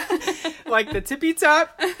Like the tippy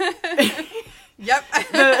top? Yep.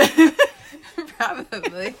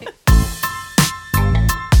 Probably.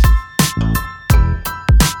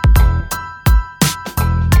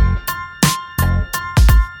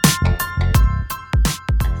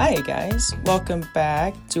 Hi guys, welcome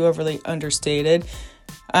back to Overly Understated.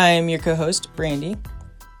 I'm your co-host, Brandy.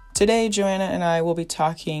 Today, Joanna and I will be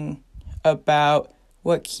talking about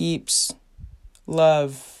what keeps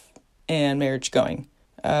love and marriage going.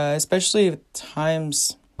 Especially at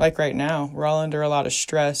times like right now, we're all under a lot of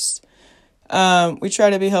stress. We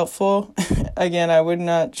try to be helpful. Again, I would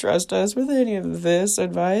not trust us with any of this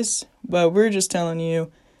advice, but we're just telling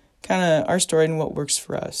you kind of our story and what works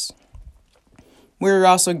for us. We're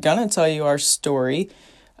also going to tell you our story.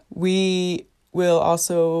 We will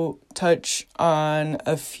also touch on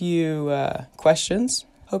a few questions.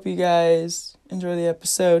 Hope you guys enjoy the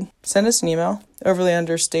episode. Send us an email,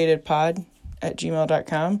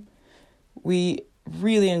 overlyunderstatedpod@gmail.com. We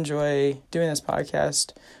really enjoy doing this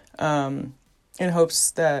podcast in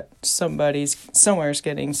hopes that somewhere is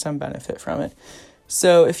getting some benefit from it.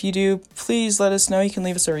 So if you do, please let us know. You can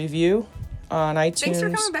leave us a review on iTunes. Thanks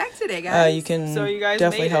for coming back today, guys. You can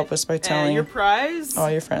definitely help us by telling your prize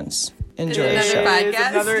all your friends. Enjoy the show.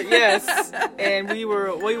 Yes, and we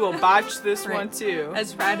will botch this one too.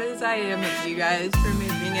 As proud as I am of you guys for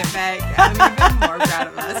making it back, I'm even more proud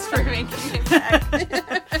of us for making it back.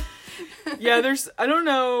 Yeah, I don't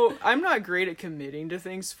know, I'm not great at committing to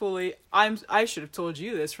things fully. I should have told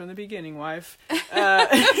you this from the beginning, wife.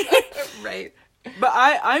 Right. But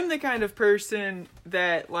I'm the kind of person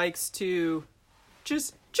that likes to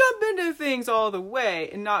just jump into things all the way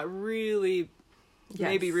and not really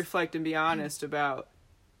maybe reflect and be honest about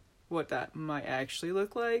what that might actually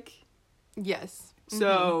look like. Yes.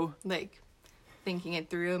 So, like thinking it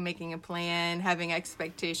through, making a plan, having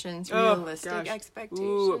expectations, realistic expectations.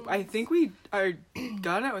 Ooh, I think we are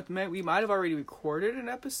gone out with we might have already recorded an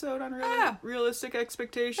episode on realistic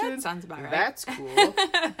expectations. That sounds about right. That's cool.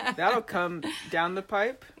 That'll come down the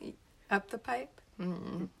pipe. Up the pipe? I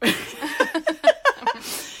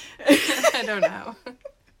don't know.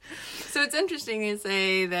 So it's interesting you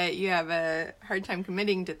say that you have a hard time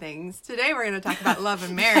committing to things. Today we're going to talk about love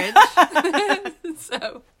and marriage.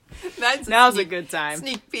 So Now's a good time.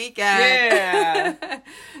 Sneak peek at. Yeah.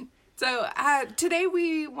 So today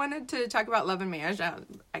we wanted to talk about love and marriage. I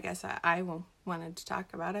guess I wanted to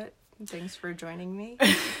talk about it. Thanks for joining me.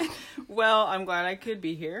 Well, I'm glad I could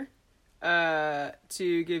be here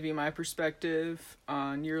to give you my perspective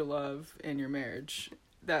on your love and your marriage.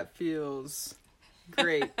 That feels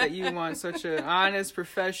great that you want such an honest,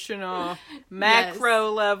 professional,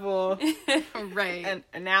 macro level right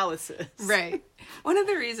analysis. Right. One of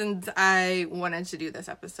the reasons I wanted to do this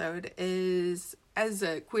episode is, as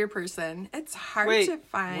a queer person, it's hard to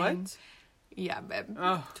find. What? Yeah, babe.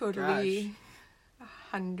 Oh, totally.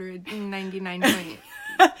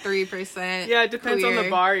 199.3%. Yeah, it depends queer. on the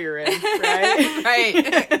bar you're in, right?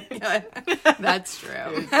 Right. Yeah, that's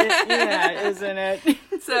true. Yeah, isn't it?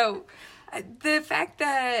 So, the fact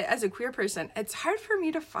that as a queer person, it's hard for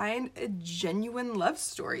me to find a genuine love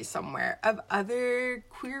story somewhere of other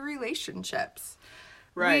queer relationships.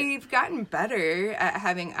 Right. We've gotten better at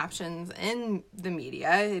having options in the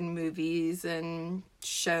media, in movies and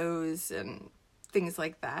shows and things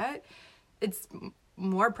like that. It's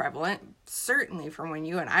more prevalent, certainly from when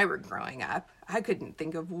you and I were growing up. I couldn't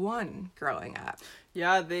think of one growing up.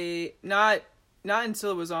 Yeah, not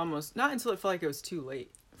until it felt like it was too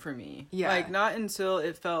late for me. Yeah. Like, not until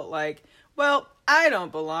it felt like, well, I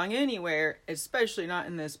don't belong anywhere, especially not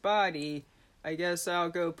in this body. I guess I'll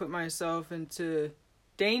go put myself into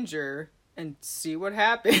danger and see what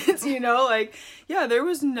happens, like, yeah, there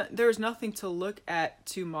was nothing to look at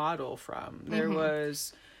to model from. There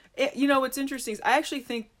was, what's interesting is I actually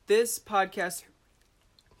think this podcast,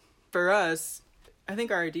 for us, I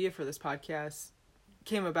think our idea for this podcast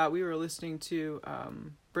came about, we were listening to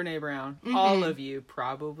Brene Brown. All of you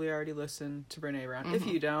probably already listened to Brene Brown. If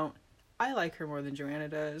you don't, I like her more than Joanna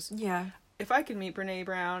does. Yeah. If I can meet Brene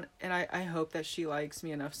Brown, and I hope that she likes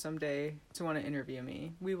me enough someday to want to interview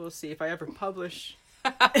me. We will see if I ever publish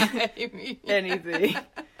anything.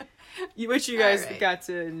 Which you guys got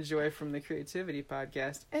to enjoy from the Creativity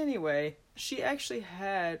Podcast. Anyway, she actually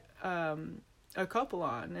had a couple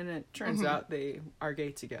on, and it turns out they are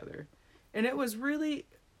gay together. And it was really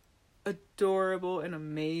adorable and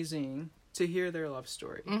amazing to hear their love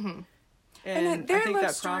story. And I think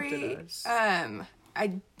that prompted us.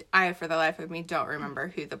 I, for the life of me, don't remember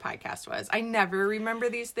who the podcast was. I never remember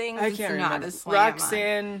these things. I can't remember.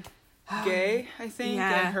 Roxanne Gay, I think,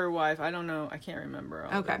 and her wife. I don't know. I can't remember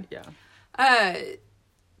all of it. Yeah.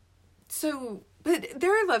 But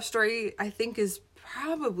their love story, I think, is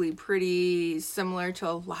probably pretty similar to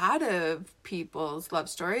a lot of people's love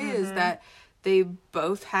story, is that they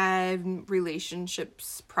both had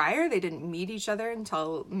relationships prior. They didn't meet each other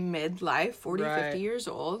until midlife, 40, 50 years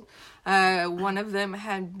old. One of them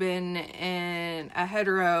had been in a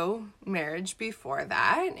hetero marriage before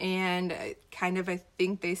that, and I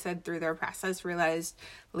think they said through their process, realized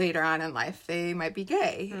later on in life they might be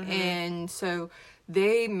gay. And so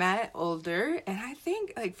they met older, and I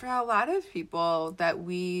think, like, for a lot of people that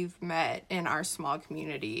we've met in our small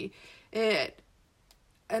community,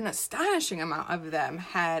 an astonishing amount of them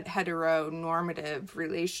had heteronormative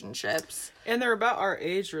relationships. And they're about our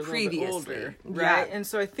age or a little bit older, right? Yeah. And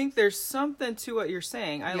so I think there's something to what you're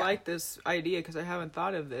saying. I like this idea because I haven't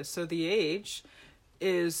thought of this. So the age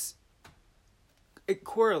it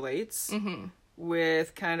correlates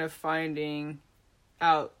with kind of finding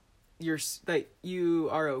out that you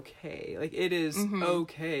are okay. Like, it is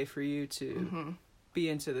okay for you to be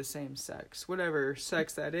into the same sex, whatever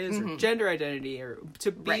sex that is, or gender identity, or to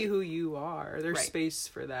be who you are. There's space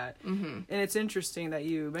for that. And it's interesting that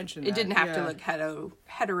you mentioned that. It didn't have to look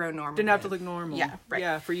heteronormative. Didn't have to look normal. Yeah, right.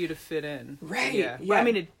 Yeah, for you to fit in. Right. Yeah. But, I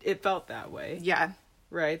mean, it felt that way. Yeah.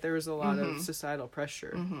 Right? There was a lot of societal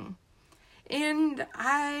pressure. And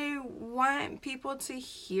I want people to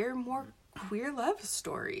hear more queer love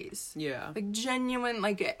stories. Yeah. Like, genuine,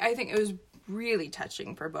 like, I think it was really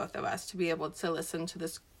touching for both of us to be able to listen to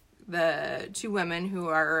the two women who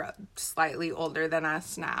are slightly older than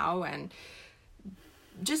us now, and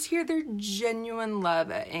just hear their genuine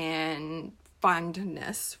love and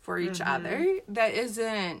fondness for each other that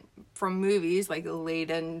isn't from movies, like,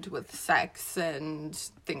 laden with sex and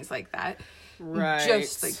things like that. Right.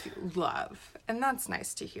 Just, like, love. And that's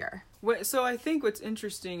nice to hear. So I think what's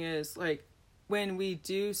interesting is, like, when we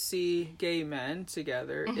do see gay men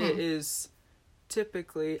together, it is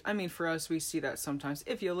typically, I mean, for us, we see that sometimes.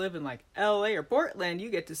 If you live in, like, LA or Portland, you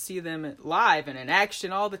get to see them live and in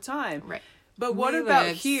action all the time. Right. But what about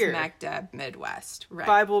here? Smack dab Midwest. Right.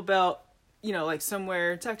 Bible Belt, you know, like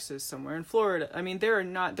somewhere in Texas, somewhere in Florida. I mean, there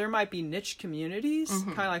might be niche communities, kind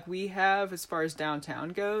of like we have as far as downtown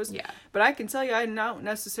goes. Yeah. But I can tell you, I don't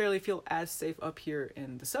necessarily feel as safe up here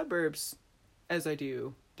in the suburbs as I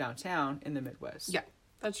do downtown in the Midwest. Yeah,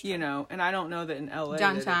 that's true. You know, and I don't know that in LA.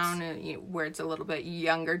 Downtown, where it's a little bit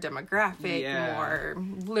younger demographic, more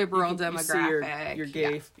liberal demographic.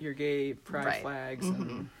 See your gay pride flags.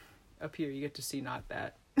 And up here, you get to see not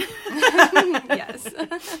that. Yes.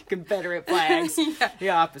 Confederate flags. The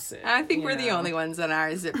opposite. I think we're the only ones in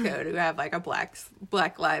our zip code who have, like, a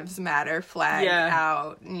Black Lives Matter flag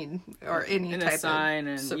out, or any type a sign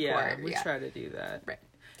of support. Yeah, we try to do that. Right.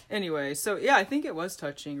 Anyway, so yeah, I think it was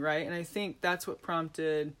touching, right? And I think that's what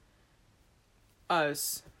prompted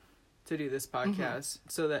us to do this podcast,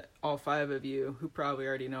 so that all 5 of you who probably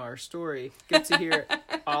already know our story get to hear it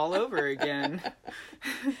all over again.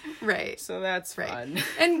 Right. So that's fun.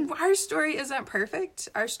 And our story isn't perfect.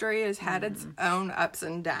 Our story has had its own ups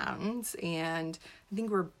and downs, and I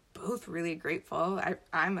think we're both really grateful.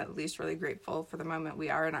 I'm at least really grateful for the moment we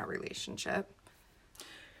are in our relationship.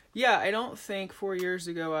 Yeah, I don't think 4 years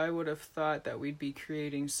ago I would have thought that we'd be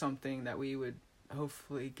creating something that we would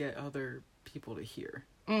hopefully get other people to hear.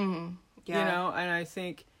 Yeah. You know, and I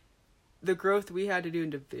think the growth we had to do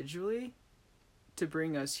individually to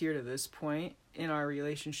bring us here to this point in our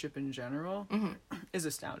relationship in general is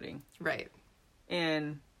astounding. Right.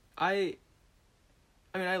 And I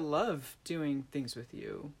mean, I love doing things with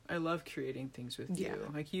you. I love creating things with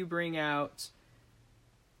you. Like, you bring out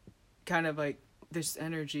kind of like this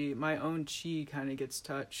energy. My own chi kind of gets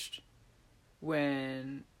touched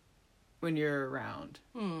when you're around.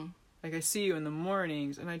 Like, I see you in the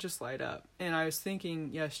mornings and I just light up. And I was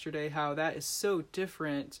thinking yesterday how that is so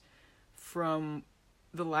different from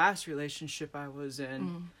the last relationship I was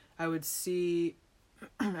in. I would see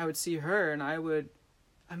her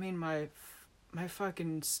and my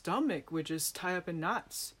fucking stomach would just tie up in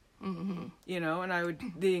knots. You know, and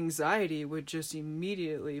the anxiety would just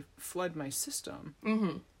immediately flood my system.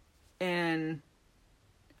 And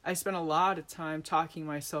I spent a lot of time talking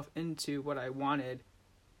myself into what I wanted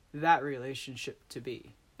that relationship to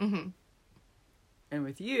be. And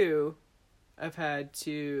with you, I've had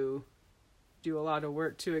to do a lot of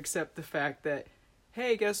work to accept the fact that,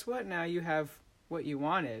 hey, guess what? Now you have what you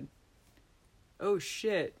wanted. Oh,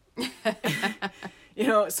 shit. You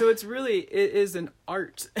know, so it is an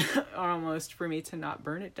art almost for me to not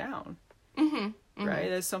burn it down. Right?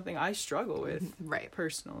 That's something I struggle with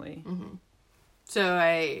personally. So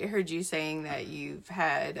I heard you saying that you've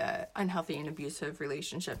had unhealthy and abusive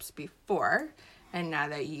relationships before, And now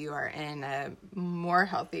that you are in a more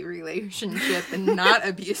healthy relationship and not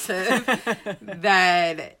abusive,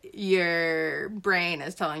 that your brain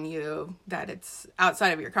is telling you that it's outside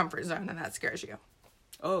of your comfort zone and that scares you.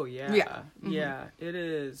 Oh, yeah. Yeah. Mm-hmm. Yeah, it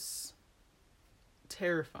is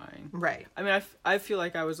terrifying. Right. I mean, I feel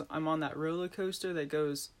like I'm on that roller coaster that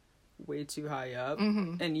goes way too high up,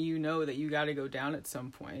 and you know that you got to go down at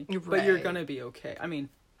some point, but you're going to be okay. I mean,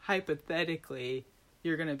 hypothetically,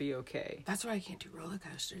 you're going to be okay. That's why I can't do roller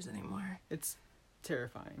coasters anymore. It's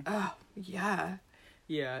terrifying. Oh, yeah.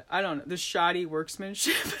 Yeah, I don't know. The shoddy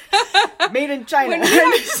workmanship made in China. When you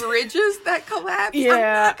have bridges that collapse, I'm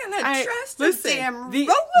not going to trust a damn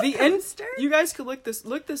roller coaster. You guys could look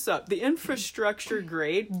this up. The infrastructure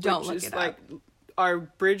grade, Don't which look is it like our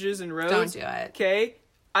bridges and roads. Don't do it. Okay,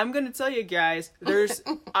 I'm going to tell you guys,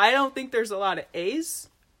 I don't think there's a lot of A's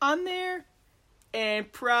on there.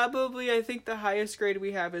 And probably, I think the highest grade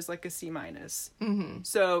we have is like a C-. Mm-hmm.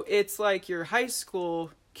 So it's like your high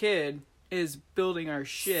school kid is building our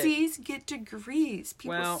shit. C's get degrees.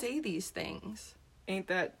 People say these things. Ain't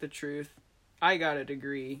that the truth? I got a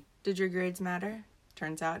degree. Did your grades matter?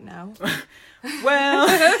 Turns out no. Well,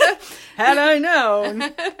 had I known,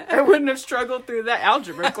 I wouldn't have struggled through that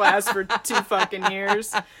algebra class for 2 fucking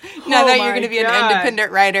years. Now that you're going to be an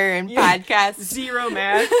independent writer and podcast. Zero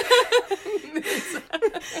math.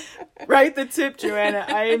 Write the tip, Joanna.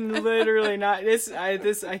 I'm literally not.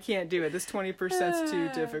 I can't do it. This 20% is too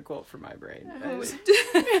difficult for my brain.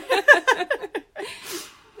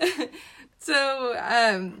 So,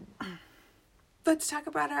 let's talk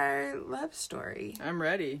about our love story. I'm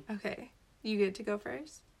ready. Okay. You get to go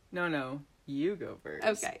first? No. You go first.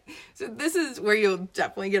 Okay. So this is where you'll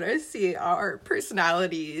definitely get to see our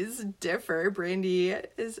personalities differ. Brandy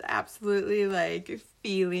is absolutely like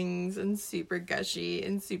feelings and super gushy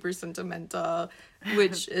and super sentimental,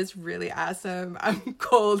 which is really awesome. I'm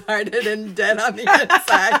cold-hearted and dead on the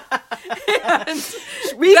inside.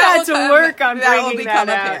 We've had to work on that will bringing become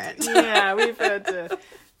that out. apparent. Yeah, we've had to.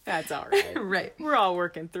 That's all right. Right. We're all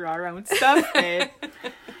working through our own stuff, babe.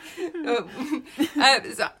 So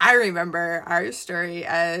I remember our story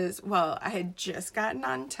as, well, I had just gotten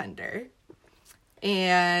on Tinder.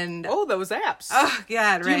 And those apps. Oh, God,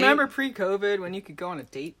 right? Do you remember pre-COVID when you could go on a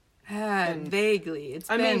date? Vaguely. It's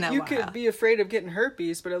been a while. You could be afraid of getting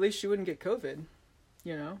herpes, but at least you wouldn't get COVID.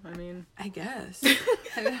 You know, I guess.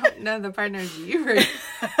 I don't know the partners you were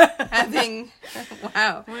having.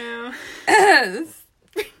 Wow. Well.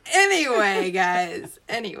 Anyway, guys.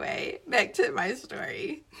 Back to my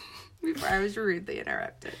story. Before I was rudely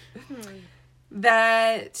interrupted.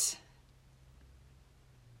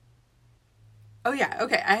 Oh, yeah.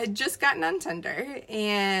 Okay. I had just gotten on Tinder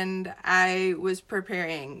and I was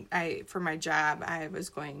preparing for my job. I was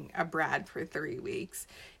going abroad for 3 weeks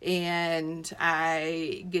and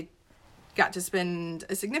I got to spend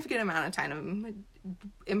a significant amount of time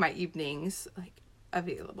in my evenings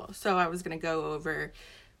available. So I was going to go over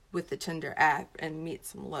with the Tinder app and meet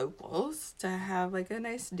some locals to have a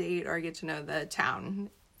nice date or get to know the town.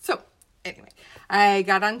 So anyway, I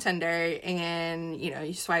got on Tinder and,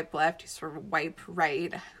 you swipe left, you swipe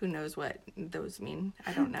right. Who knows what those mean?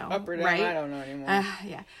 I don't know. Up or down, right? I don't know anymore.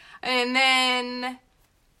 Yeah. And then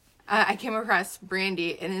I came across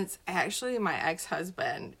Brandy, and it's actually my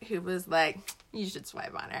ex-husband who was like, you should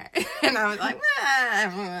swipe on her. And I was like,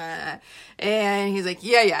 and he's like,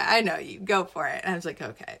 yeah, I know you. Go for it. And I was like,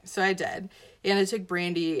 okay. So I did. And it took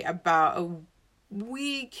Brandy about a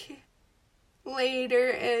week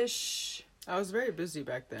later-ish. I was very busy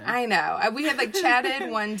back then. I know. We had chatted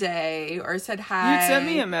one day or said hi. You'd sent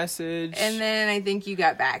me a message. And then I think you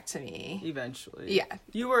got back to me. Eventually. Yeah.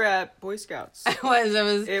 You were at Boy Scouts. I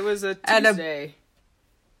was. It was a Tuesday.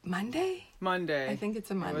 Monday? Monday. I think it's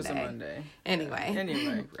a Monday. It was a Monday. Anyway. Yeah.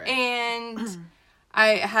 Anyway, right. And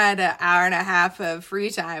I had an hour and a half of free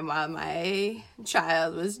time while my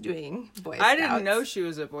child was doing Boy Scouts. I didn't know she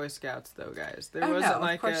was at Boy Scouts, though, guys. There wasn't no,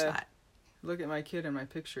 of course not. Look at my kid in my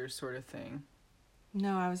pictures sort of thing.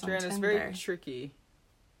 No, I was on Tinder. It's very tricky.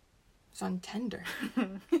 I was on Tinder.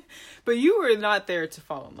 But you were not there to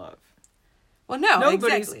fall in love. Well, no,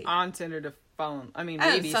 Nobody's exactly. on Tinder to fall in.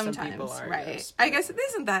 Maybe sometimes, some people are. Right. I guess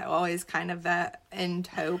isn't that always kind of the end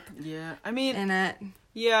hope? Yeah. In it.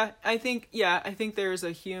 Yeah, I think there's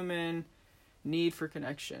a human need for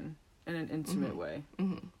connection in an intimate way.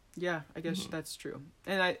 Mm-hmm. Yeah, I guess that's true.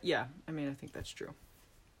 And I think that's true.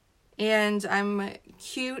 And I'm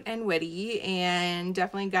cute and witty and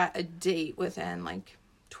definitely got a date within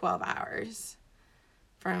 12 hours.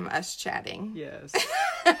 from us chatting. Yes.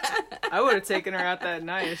 I would have taken her out that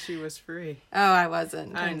night if she was free. Oh, I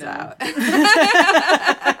wasn't. I Turns know. out.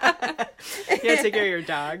 You gotta take care of your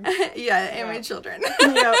dog. Yeah, and my children.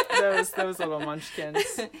 Yep, those little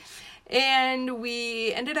munchkins. And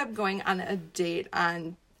we ended up going on a date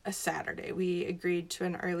on a Saturday. We agreed to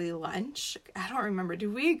an early lunch. I don't remember.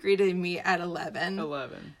 Did we agree to meet at 11?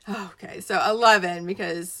 11. Oh, okay, so 11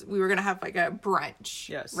 because we were going to have like a brunch.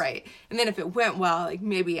 Yes. Right. And then if it went well, like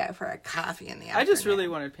maybe for a coffee in the afternoon. I just really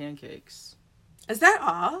wanted pancakes. Is that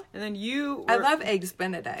all? And then you I love eggs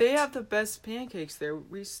Benedict. They have the best pancakes there.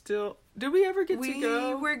 Did we ever get to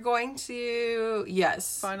go? We were going to,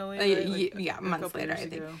 yes. Finally? Months later, I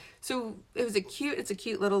think. Ago. So it's a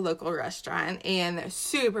cute little local restaurant, and they're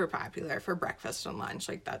super popular for breakfast and lunch.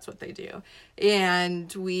 Like, that's what they do.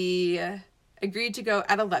 And we agreed to go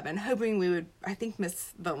at 11, hoping we would, I think,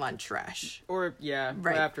 miss the lunch rush. Or,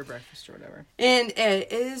 Right. after breakfast or whatever. And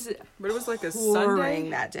it is But it was like a pouring Sunday?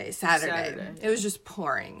 that day, Saturday. Saturday. It was just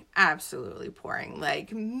pouring, absolutely pouring.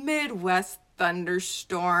 Like, Midwest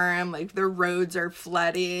thunderstorm, like the roads are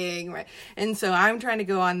flooding, right? And so I'm trying to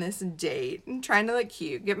go on this date and trying to look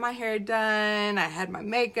cute, get my hair done. I had my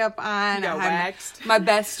makeup on. You got I had waxed. my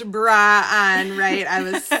best bra on, right? I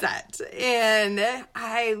was set. And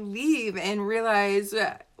I leave and realize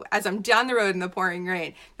as I'm down the road in the pouring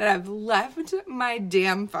rain that I've left my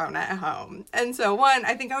damn phone at home. And so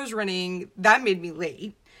I think I was running, that made me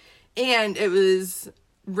late. And it was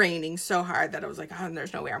raining so hard that I was like, oh,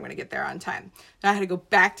 there's no way I'm going to get there on time. And I had to go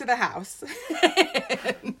back to the house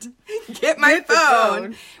and get my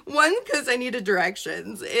phone. One, because I needed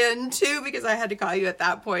directions. And two, because I had to call you at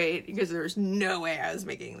that point because there was no way I was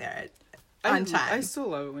making there on time. I still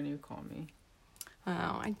love it when you call me. Oh,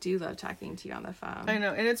 I do love talking to you on the phone. I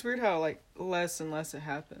know, and it's weird how like less and less it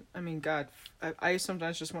happens. I mean, God, I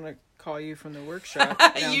sometimes just want to call you from the workshop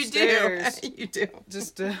downstairs. You do.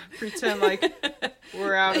 Just to pretend like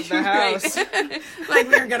we're out of the house. Like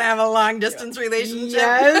we were gonna have a long distance relationship.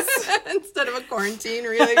 Yes. Instead of a quarantine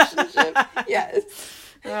relationship. Yes.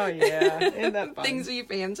 Oh yeah, isn't that fun? Things we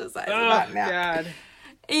fantasize about now. God.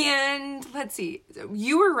 And let's see,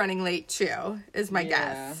 you were running late too, is my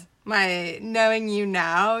guess. Knowing you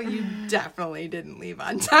now, you definitely didn't leave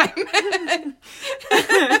on time.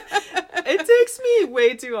 It takes me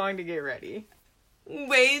way too long to get ready.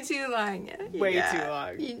 Way too long. Way too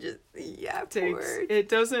long. You just,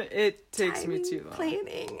 It takes me too long.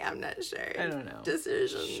 Planning, I'm not sure. I don't know.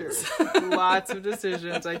 Decisions. Sure. Lots of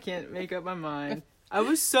decisions. I can't make up my mind. I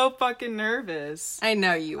was so fucking nervous. I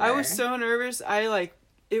know you were. I was so nervous.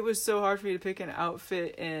 It was so hard for me to pick an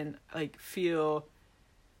outfit and like feel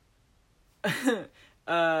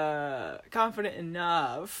confident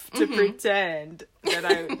enough to pretend that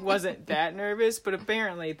I wasn't that nervous, but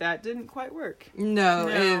apparently that didn't quite work.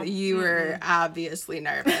 No. You were obviously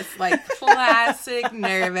nervous, like classic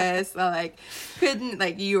nervous. Like couldn't,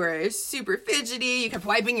 like you were super fidgety. You kept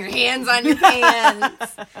wiping your hands on your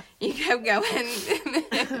pants. You kept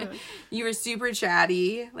going. You were super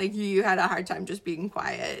chatty. Like you had a hard time just being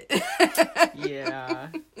quiet. Yeah.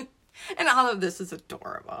 And all of this is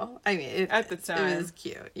adorable. I mean, at the time, it was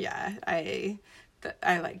cute. Yeah, I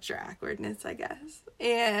liked your awkwardness, I guess.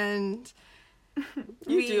 And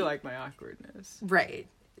you do like my awkwardness, right?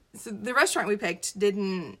 So the restaurant we picked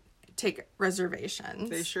didn't take reservations.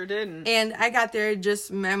 They sure didn't. And I got there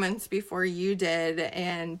just moments before you did,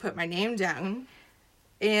 and put my name down.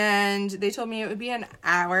 And they told me it would be an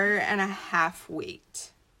hour and a half wait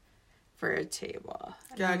for a table.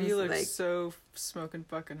 God, you look so smoking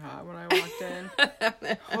fucking hot when I walked in.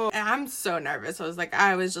 And I'm so nervous.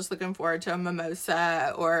 I was just looking forward to a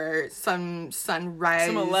mimosa or some sunrise.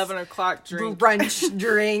 Some 11 o'clock drink. Brunch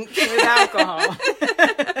drink. With alcohol.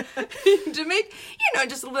 To make,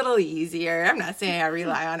 just a little easier. I'm not saying I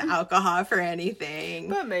rely on alcohol for anything.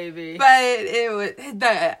 But maybe. But it was,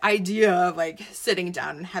 the idea of sitting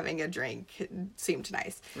down and having a drink seemed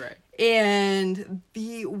nice. Right. And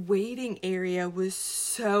the waiting area was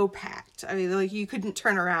so packed. I mean, you couldn't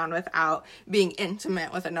turn around without being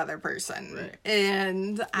intimate with another person. Right.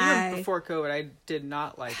 And even before COVID, I did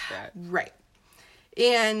not like that. Right.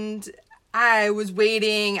 And I was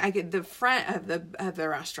waiting. The front of the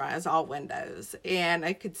restaurant is all windows, and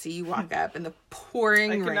I could see you walk up in the pouring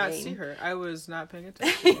rain. I could not see her. I was not paying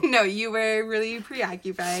attention. No, you were really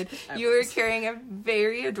preoccupied. You were carrying a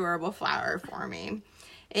very adorable flower for me.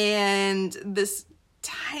 And this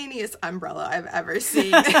tiniest umbrella I've ever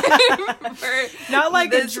seen. Not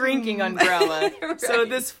like a drinking umbrella. Right. So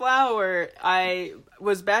this flower, I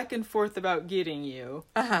was back and forth about getting you.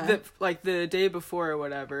 Uh-huh. The day before or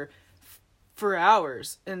whatever. for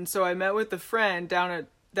hours. And so I met with a friend down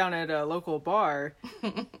at a local bar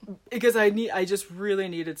because I just really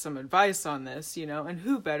needed some advice on this, you know, and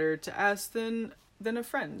who better to ask than a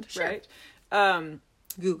friend, Sure. right?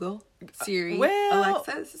 Google, Siri, Well,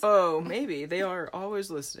 Alexis. oh, maybe they are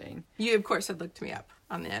always listening. You, of course, had looked me up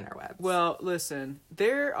on the interwebs. Well, listen,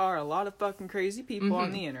 there are a lot of fucking crazy people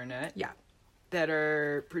on the internet yeah. that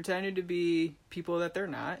are pretending to be people that they're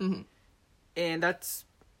not. And that's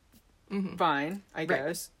fine, I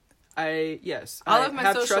guess. All of my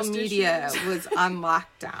have social trust media issues was on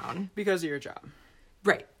lockdown. because of your job.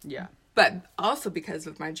 Right. Yeah. But also because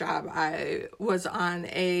of my job, I was on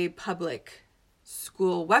a public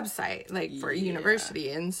school website, like for a Yeah. university.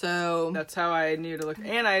 And so That's how I knew to look.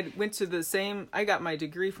 And I went to I got my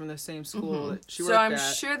degree from the same school that she worked I'm at.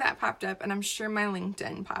 sure that popped up, and I'm sure my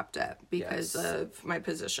LinkedIn popped up because Yes. of my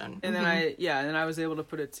position. And then I was able to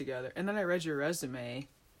put it together. And then I read your resume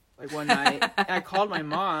like one night and I called my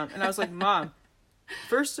mom and I was like, Mom,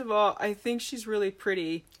 first of all, I think she's really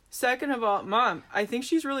pretty. Second of all, Mom, I think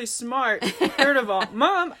she's really smart. Third of all,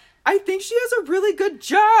 Mom, I think she has a really good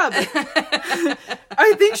job.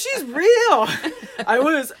 I think she's real. I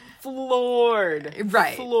was floored.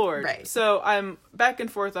 Right. Floored. Right. So I'm back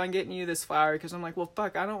and forth on getting you this flower because I'm like, well,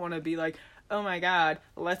 fuck, I don't want to be like, oh my God,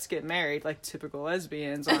 let's get married, like typical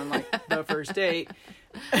lesbians on like the first date.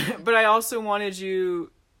 But I also wanted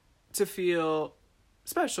you to feel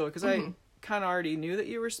special because I kind of already knew that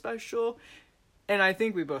you were special. And I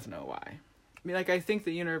think we both know why. I mean, like, I think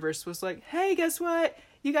the universe was like, hey, guess what?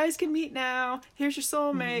 You guys can meet now. Here's your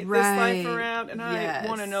soulmate. This life around. And I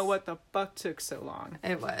want to know what the fuck took so long.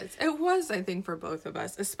 It was, I think, for both of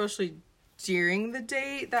us, especially during the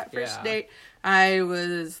date, that first date. I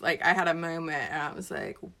was like, I had a moment and I was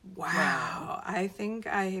like, wow, I think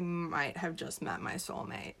I might have just met my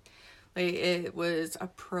soulmate. Like, it was a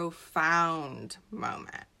profound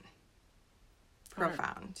moment.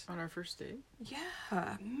 Profound. On our first date?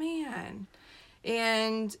 Yeah, man.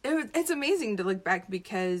 And it's amazing to look back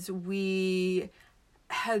because we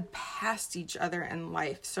had passed each other in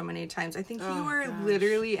life so many times. I think you were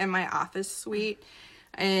literally in my office suite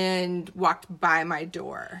and walked by my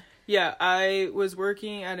door. Yeah, I was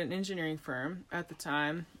working at an engineering firm at the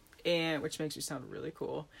time, and which makes you sound really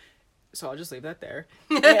cool. So I'll just leave that there.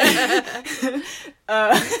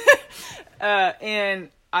 And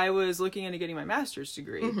I was looking into getting my master's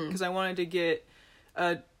degree because I wanted to get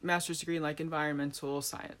a master's degree in like environmental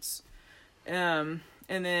science. And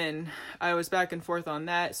then I was back and forth on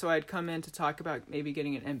that. So I'd come in to talk about maybe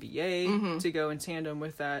getting an MBA to go in tandem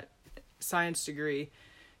with that science degree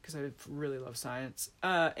because I really love science.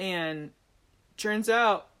 And turns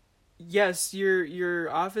out, yes, your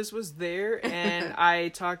office was there, and I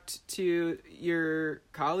talked to your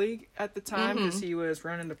colleague at the time because he was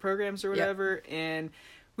running the programs or whatever, and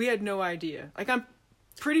we had no idea. Like, I'm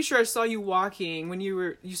pretty sure I saw you walking when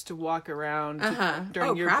you used to walk around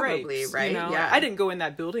during your probably, breaks. right? You know? Yeah. I didn't go in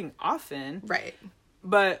that building often, Right.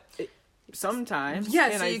 but sometimes. Yeah,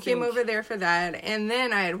 and so I you came think- over there for that. And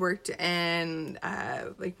then I had worked in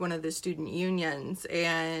like one of the student unions,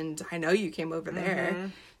 and I know you came over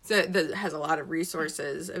there. So that has a lot of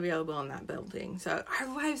resources available in that building. So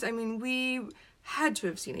our lives, I mean, we had to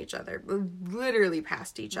have seen each other, literally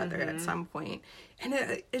passed each other at some point. And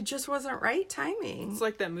it just wasn't right timing. It's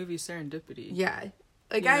like that movie Serendipity. Yeah.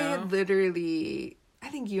 Like, You I know? had literally, I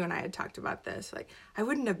think you and I had talked about this. Like, I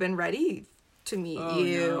wouldn't have been ready to meet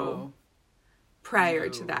you No. prior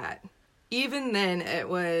to that. Even then, it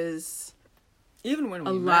was Even when we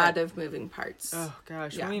a met, lot of moving parts. oh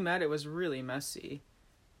gosh, Yeah. when we met, it was really messy.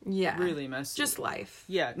 Yeah. Really messy. Just life.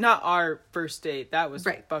 Yeah, not our first date. That was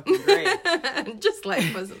Right. fucking great. Just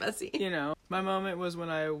life was messy. You know, my moment was when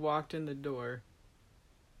I walked in the door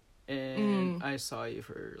and I saw you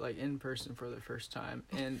for like in person for the first time,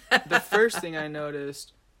 and the first thing I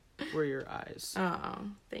noticed were your eyes, Oh,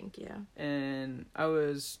 thank you. and that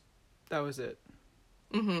was it.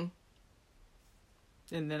 Mm-hmm.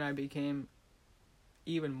 And then I became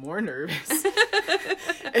even more nervous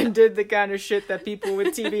and did the kind of shit that people with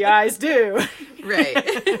TBIs do.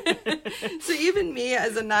 Right. So even me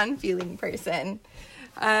as a non-feeling person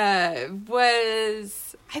I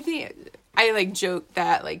think I like joke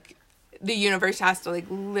that like the universe has to like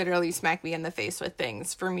literally smack me in the face with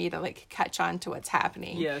things for me to like catch on to what's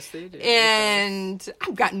happening. Yes, they do. And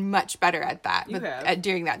I've gotten much better at that. You But have.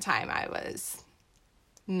 during that time I was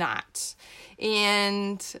not.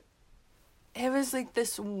 And it was like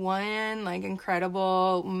this one like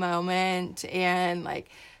incredible moment, and like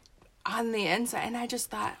on the inside, and I just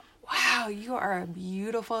thought, wow, you are a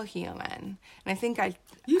beautiful human. And I think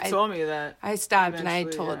You told me that. I stopped and I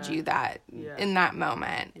eventually, told yeah. you that Yeah. in that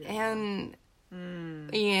moment. Yeah.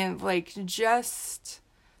 And like just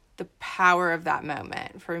the power of that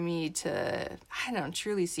moment for me to, I don't know,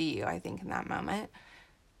 truly see you, I think, in that moment.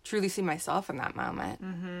 Truly see myself in that moment.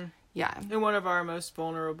 Mm-hmm. Yeah. In one of our most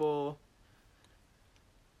vulnerable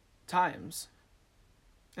times.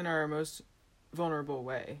 In our most vulnerable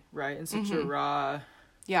way, right? In such a raw,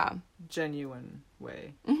 Yeah. genuine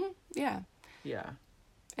way. Mm-hmm. Yeah. Yeah.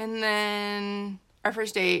 And then our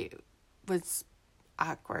first date was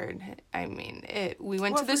awkward. I mean, we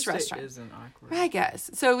went to this restaurant. Isn't awkward. I guess.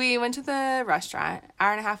 So we went to the restaurant,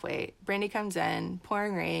 hour and a half wait. Brandy comes in,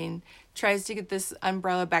 pouring rain, tries to get this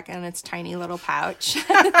umbrella back in its tiny little pouch so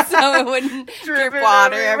it wouldn't drip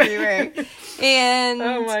water everywhere. And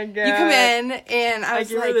oh my God. you come in, and I was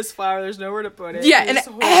give like, her this flower. There's nowhere to put it. yeah, You're and just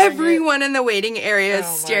holding everyone in the waiting area is Oh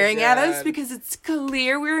my staring at us God. because it's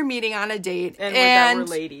clear we were meeting on a date. And that we're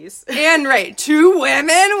ladies. And right, two women?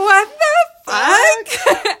 What the fuck?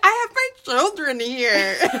 I have my children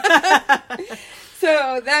here.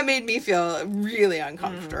 So that made me feel really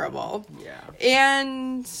uncomfortable. Yeah.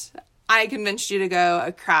 And I convinced you to go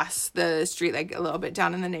across the street, like a little bit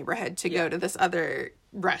down in the neighborhood, to go to this other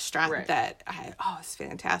restaurant Right. that it's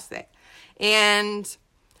fantastic. And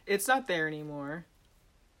It's not there anymore.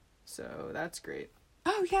 So that's great.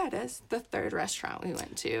 oh yeah, it is the third restaurant we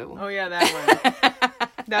went to. Oh yeah, that one.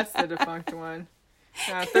 That's the defunct one.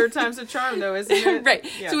 Third time's a charm, though, isn't it? Right.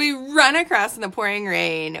 Yeah. So we run across in the pouring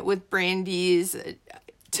rain with Brandy's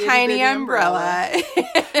tiny bitty umbrella.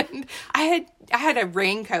 And I had a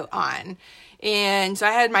raincoat on. And so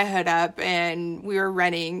I had my hood up, and we were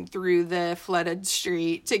running through the flooded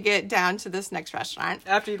street to get down to this next restaurant.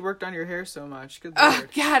 After you'd worked on your hair so much. Good Oh Lord.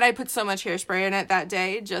 God, I put so much hairspray in it that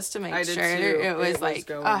day just to make I did sure too. it was like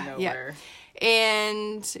going yeah. nowhere.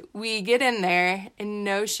 And we get in there, and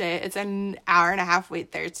no shit, it's an hour and a half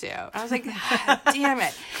wait there too. I was like, God damn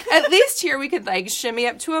it. At least here we could like shimmy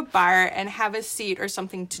up to a bar and have a seat or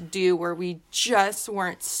something to do where we just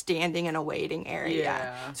weren't standing in a waiting area.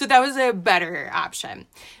 Yeah. So that was a better option.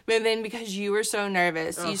 But then because you were so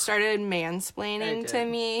nervous, you started I mansplaining to did.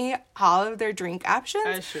 me all of their drink options,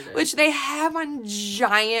 I sure did. which they have on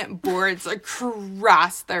giant boards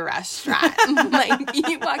across the restaurant. Like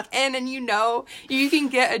you walk in and you know you can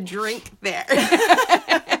get a drink there.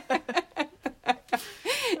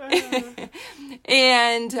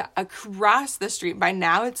 And across the street, by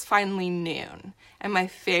now it's finally noon, and my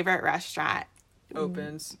favorite restaurant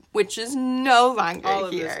Opens. which is no longer All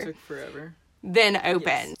of here, this took forever. then open.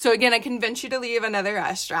 Yes. So again, I convinced you to leave another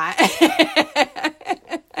restaurant.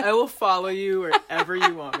 I will follow you wherever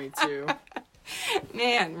you want me to.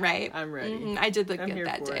 Man, right? I'm ready. I did look I'm good here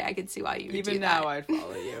that for day. it. I could see why you would Even do now, that. I'd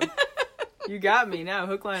follow you. You got me now,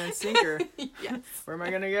 hook, line, and sinker. Yes. Where am I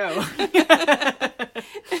gonna go?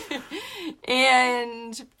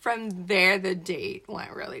 And from there, the date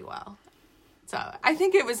went really well. So I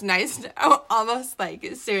think it was nice, almost like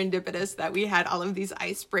serendipitous, that we had all of these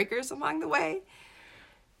icebreakers along the way.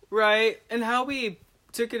 Right, and how we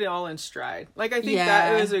took it all in stride. Like, I think Yeah.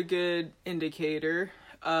 that was a good indicator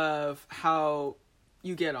of how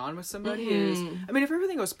you get on with somebody is, I mean, if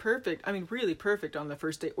everything was perfect, I mean, really perfect on the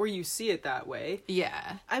first date, or you see it that way,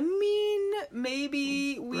 Yeah. I mean,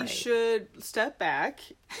 maybe we Right. should step back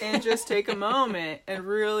and just take a moment and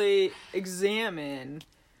really examine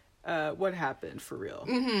what happened for real.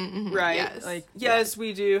 Right? yes, Like, yes,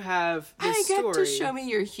 we do have this I got story. to show me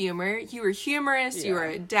your humor. You were humorous. You Yeah. were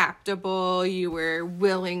adaptable. You were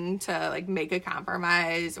willing to like make a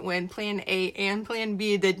compromise when Plan A and Plan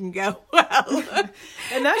B didn't go well.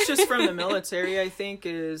 And that's just from the military, I think,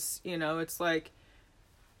 is, you know, it's like,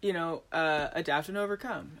 you know, adapt and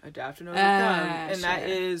overcome. Adapt and overcome. And that sure.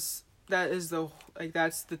 is the, like,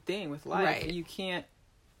 that's the thing with life. Right. You can't,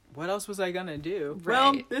 what else was I gonna do?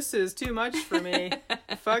 Well, Right. this is too much for me.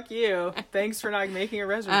 Fuck you. Thanks for not making a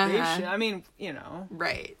reservation. I mean, you know,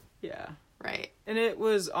 Right. yeah. Right. And it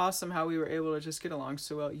was awesome how we were able to just get along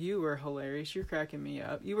so well. You were hilarious. You're cracking me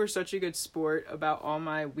up. You were such a good sport about all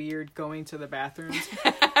my weird going to the bathrooms.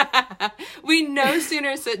 We no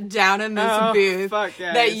sooner sit down in this Oh, booth fuck,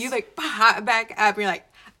 guys. that you like pop back up and you're like,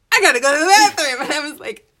 I gotta go to the bathroom. And I was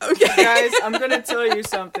like, okay. Guys, I'm gonna tell you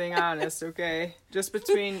something honest, okay? Just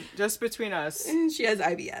between us. She has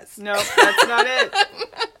IBS. No, that's not it.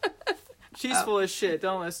 She's full of shit.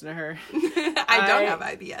 Don't listen to her. I don't have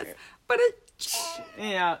IBS. But it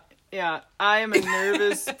Yeah. I am a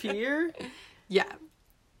nervous peer. yeah.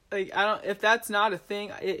 Like, I don't, if that's not a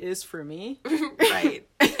thing, it is for me. Right.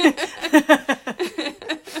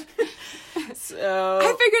 So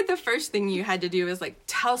I figured the first thing you had to do was like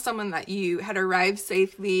tell someone that you had arrived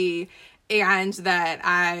safely and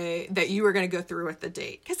that you were going to go through with the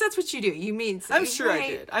date, because that's what you do. You meet. I'm sure I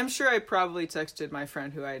did. I'm sure I probably texted my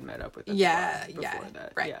friend who I had met up with. Before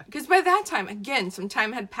that. Right. Yeah. Because by that time, again, some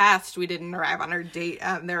time had passed. We didn't arrive on our date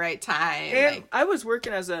at the right time. And I was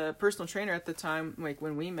working as a personal trainer at the time, like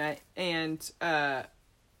when we met, and I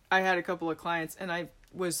had a couple of clients, and I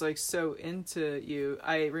was like so into you.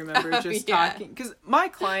 I remember just talking, because my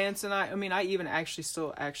clients and I mean, I even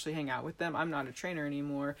still hang out with them. I'm not a trainer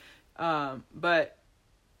anymore. But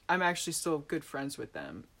I'm actually still good friends with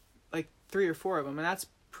them, like 3 or 4 of them. And that's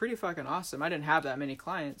pretty fucking awesome. I didn't have that many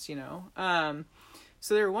clients, you know?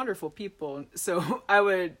 So they were wonderful people. So I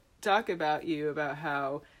would talk about you about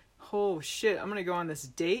how, oh shit, I'm going to go on this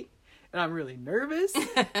date and I'm really nervous.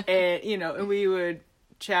 And, you know, and we would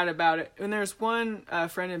chat about it. And there's one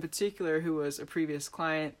friend in particular who was a previous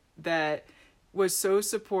client that was so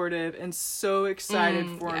supportive and so excited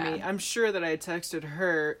for me. I'm sure that I texted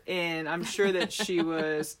her, and I'm sure that she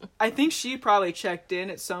was, I think she probably checked in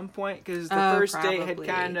at some point, because the first date had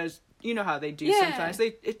kind of, you know how they do sometimes,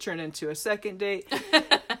 it turned into a second date,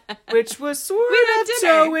 which was sort of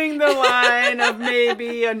towing the line of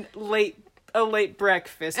maybe a late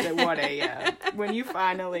breakfast at 1 a.m. when you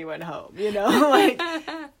finally went home, you know, like,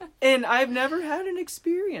 and I've never had an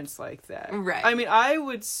experience like that. Right. I mean, I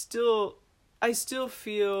still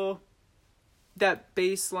feel that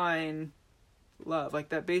baseline love, like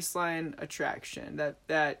that baseline attraction,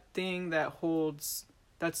 that thing that holds,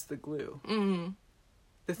 that's the glue. Mm-hmm.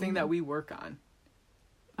 The thing that we work on.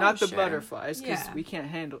 Not the butterflies, because we can't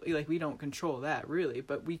handle, like, we don't control that, really,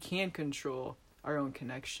 but we can control our own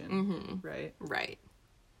connection, right?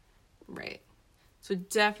 Right. So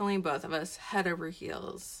definitely both of us head over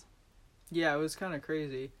heels. Yeah, it was kind of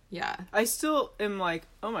crazy. Yeah. I still am like,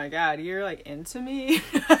 oh my God, you're like into me?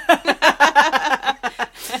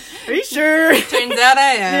 Are you sure? Turns out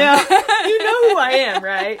I am. Yeah. You know who I am,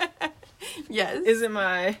 right? Yes. Is it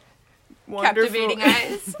my wonderful... captivating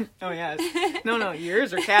eyes? Oh, yes. No,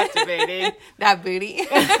 yours are captivating. That booty.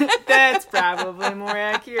 That's probably more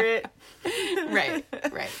accurate. Right.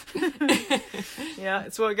 Yeah,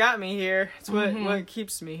 it's what got me here. It's what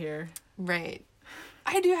keeps me here. Right.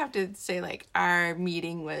 I do have to say, like, our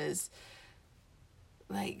meeting was,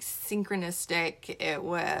 like, synchronistic. It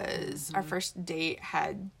was, our first date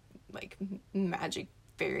had, like, magic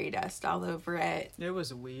fairy dust all over it. It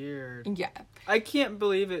was weird. Yeah. I can't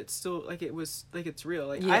believe it's still, like, it was, like, it's real.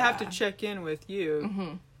 Like, I have to check in with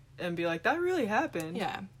you and be like, that really happened.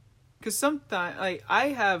 Yeah. Because sometimes, like, I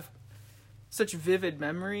have such vivid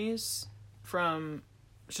memories from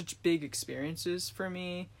such big experiences for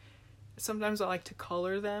me. Sometimes I like to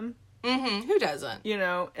color them. Who doesn't? You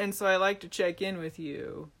know, and so I like to check in with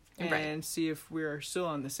you and see if we're still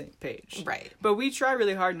on the same page. Right. But we try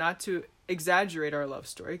really hard not to exaggerate our love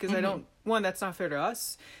story, because I don't, one, that's not fair to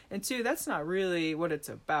us, and two, that's not really what it's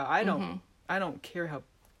about. I don't care how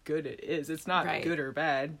good it is. It's not good or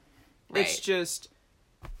bad. Right. It's just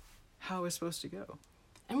how it's supposed to go.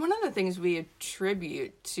 And one of the things we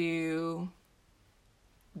attribute to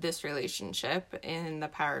this relationship and the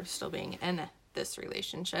power of still being in this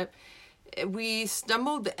relationship, we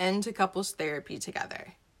stumbled into couples therapy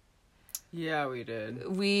together. Yeah, we did.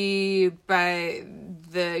 We, by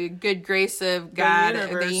the good grace of God,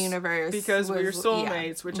 the universe, because we were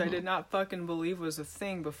soulmates, which I did not fucking believe was a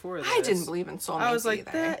thing before this. I didn't believe in soulmates. I was like,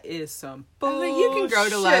 either. that is some bullshit. Like, you can grow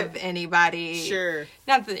to love anybody. Sure.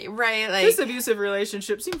 Not that, right? Like, this abusive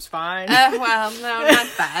relationship seems fine. Well, no, not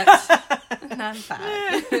that. Not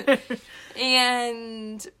that.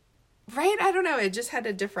 And, right? I don't know. It just had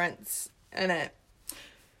a difference in it.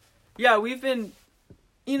 Yeah, we've been,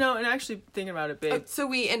 you know, and actually thinking about it, babe. So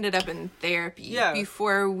we ended up in therapy. Yeah.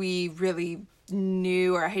 Before we really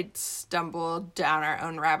knew or had stumbled down our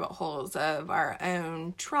own rabbit holes of our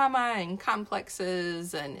own trauma and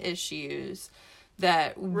complexes and issues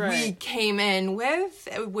that we came in with,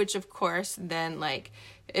 which of course then, like,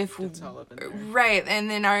 if it's all up in there. Right, and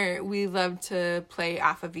then we love to play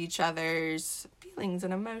off of each other's feelings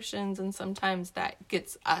and emotions, and sometimes that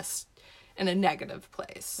gets us in a negative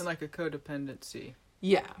place. And like a codependency.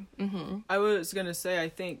 Yeah. Mm-hmm. I was gonna say, I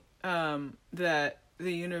think that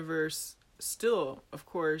the universe still, of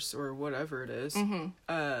course, or whatever it is,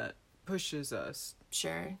 pushes us.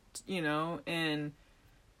 Sure. You know, and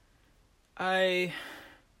I'm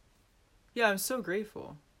so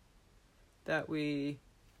grateful that we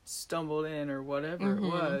stumbled in, or whatever it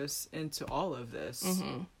was, into all of this.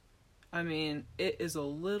 I mean, it is a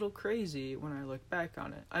little crazy when I look back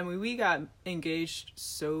on it. I mean, we got engaged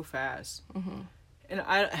so fast. And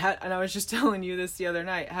I was just telling you this the other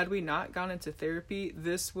night. Had we not gone into therapy,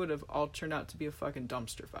 this would have all turned out to be a fucking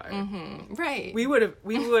dumpster fire. Mm-hmm. Right. We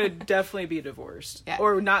would definitely be divorced. Yeah.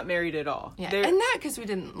 Or not married at all. Yeah. And not because we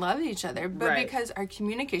didn't love each other, but Right. because our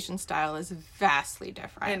communication style is vastly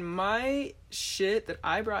different. And my shit that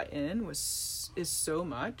I brought in is so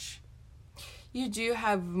much. You do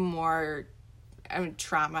have more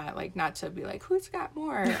trauma, like, not to be like, who's got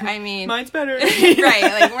more? I mean, Mine's better. right,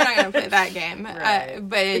 like, we're not gonna play that game. Right.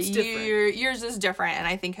 But It's different. yours is different, and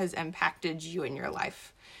I think has impacted you in your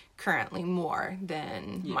life currently more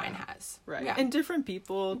than mine has. Right. Yeah. And different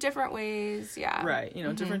people. Different ways, yeah. Right. You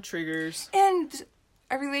know, different triggers. And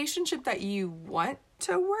a relationship that you want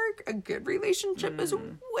to work, a good relationship, is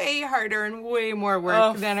way harder and way more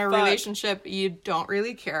work than a relationship you don't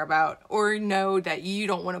really care about or know that you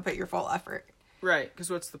don't want to put your full effort. Right, because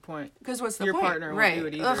what's the point? Because what's the Your point? partner won't do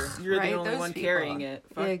it either. You're the only one carrying it.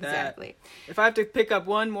 Fuck exactly. that. If I have to pick up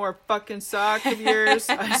one more fucking sock of yours,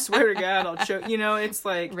 I swear to God, I'll choke. You know, it's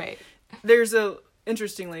like, right. There's a,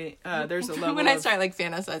 interestingly, there's a level when I start like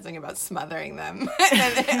fantasizing about smothering them.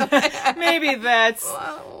 maybe that's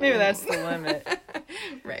the limit.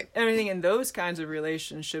 Right. Everything in those kinds of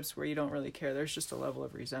relationships where you don't really care, there's just a level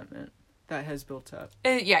of resentment that has built up.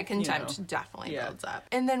 Yeah, contempt definitely Yeah. builds up.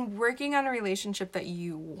 And then working on a relationship that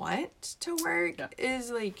you want to work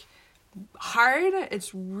is like hard.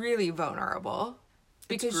 It's really vulnerable.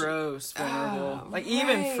 It's gross, vulnerable. Like, right.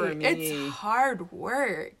 even for me. It's hard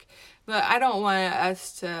work. But I don't want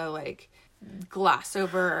us to like gloss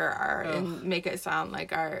over and make it sound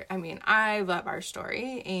like I love our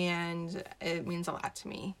story and it means a lot to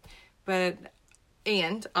me.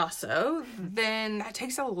 And also, then that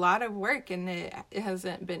takes a lot of work, and it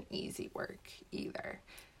hasn't been easy work either.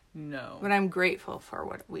 No. But I'm grateful for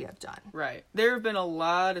what we have done. Right. There have been a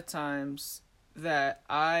lot of times that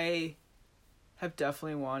I have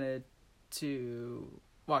definitely wanted to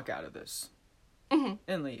walk out of this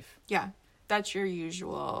and leave. Yeah, that's your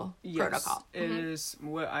usual protocol. It is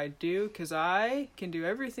what I do because I can do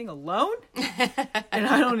everything alone and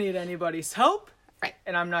I don't need anybody's help. Right.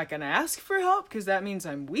 And I'm not going to ask for help because that means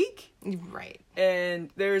I'm weak. Right.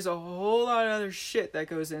 And there's a whole lot of other shit that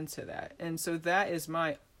goes into that. And so that is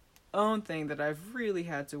my own thing that I've really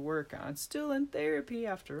had to work on. Still in therapy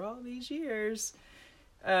after all these years.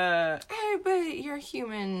 But your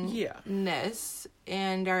humanness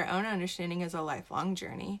and our own understanding is a lifelong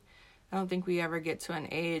journey. I don't think we ever get to an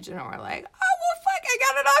age and we're like, oh, well, fuck, I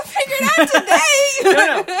got it all figured out today.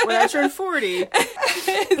 No. When I turned 40.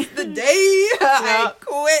 It's the day I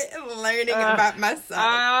quit learning about myself.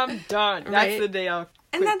 I'm done. Right? That's the day I'll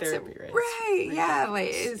quit therapy. Right. Yeah.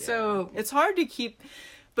 Like, so. It's hard to keep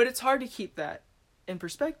that in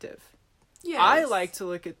perspective. Yes. I like to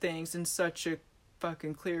look at things in such a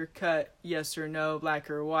fucking clear cut, yes or no,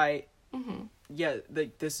 black or white. Mm-hmm. Yeah,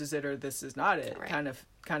 this is it or this is not it, right. kind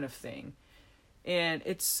of thing. And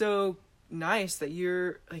it's so nice that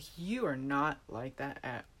you are not like that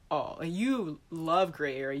at all. Like, you love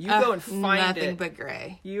gray area. You go and find nothing but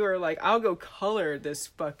gray. You are like, I'll go color this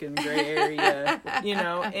fucking gray area, you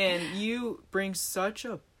know, and you bring such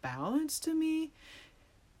a balance to me.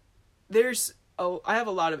 I have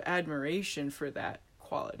a lot of admiration for that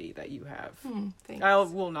quality that you have. Thanks. I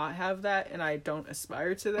will not have that, and I don't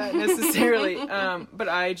aspire to that necessarily. But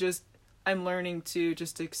I'm learning to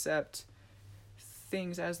just accept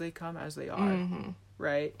things as they come, as they are,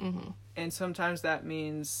 right? Mm-hmm. And sometimes that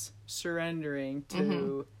means surrendering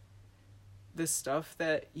to the stuff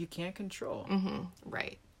that you can't control.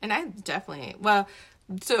 Right. And I definitely,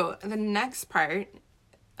 so the next part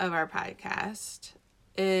of our podcast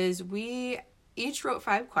is we each wrote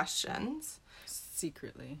 5 questions.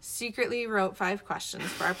 Secretly wrote 5 questions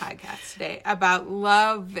for our podcast today about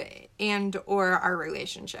love and or our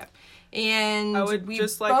relationship. And we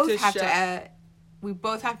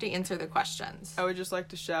both have to answer the questions. I would just like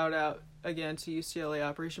to shout out again to UCLA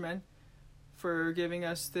Operation Men for giving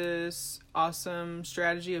us this awesome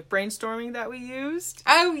strategy of brainstorming that we used.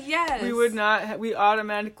 Oh, yes. We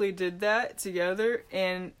automatically did that together,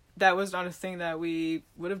 and that was not a thing that we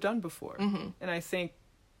would have done before. And I think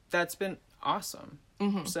that's been awesome.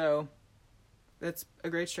 So that's a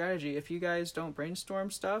great strategy. If you guys don't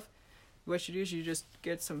brainstorm stuff, what you do is you just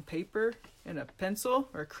get some paper and a pencil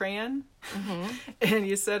or a crayon, and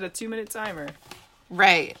you set a 2-minute timer.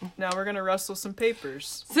 Right. Now we're going to rustle some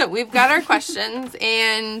papers. So we've got our questions,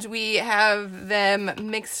 and we have them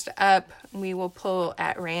mixed up. We will pull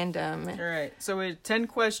at random. All right. So we had 10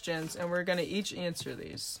 questions, and we're going to each answer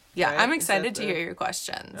these. Yeah, right? I'm excited to hear your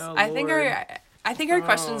questions. Oh, I think our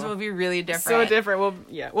questions will be really different. So different.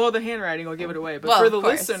 Well, the handwriting will give it away. But for the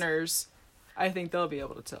listeners, I think they'll be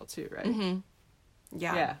able to tell too, right?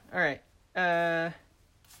 Yeah. Yeah. All right.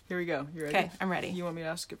 Here we go. You ready? Okay, I'm ready. You want me to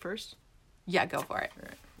ask it first? Yeah, go for it. All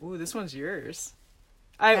right. Ooh, this one's yours.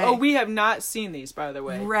 Okay. Oh, we have not seen these, by the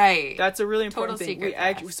way. Right. That's a really important Total thing.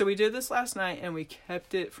 secret So we did this last night, and we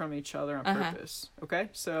kept it from each other on purpose. Okay,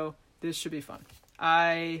 so this should be fun.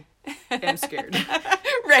 I am scared.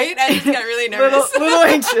 Right? I just got really nervous. little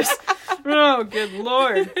anxious. Oh, good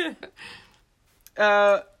lord.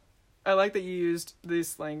 I like that you used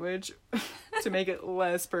this language to make it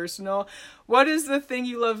less personal. What is the thing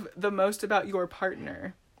you love the most about your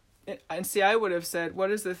partner? And see, I would have said,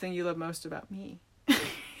 what is the thing you love most about me?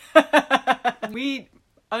 We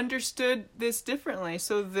understood this differently,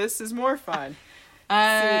 so this is more fun.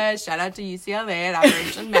 Shout out to UCLA and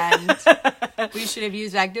Operation Mend. We should have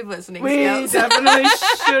used active listening We skills. definitely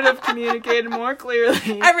should have communicated more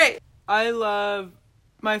clearly. All right.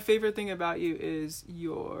 My favorite thing about you is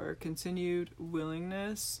your continued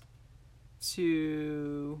willingness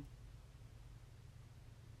to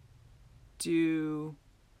do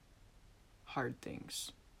hard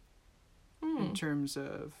things in terms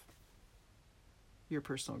of your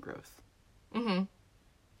personal growth. Mm-hmm.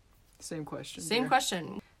 Same question. Same dear.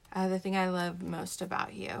 question. The thing I love most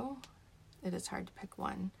about you, it is hard to pick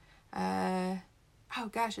one. Oh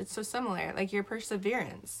gosh, it's so similar. Like your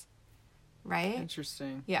perseverance, right?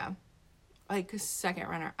 Interesting. Yeah. Like second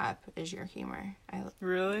runner up is your humor.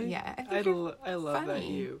 Really? Yeah, I think I love that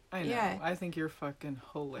funny. you. I know. Yeah. I think you're fucking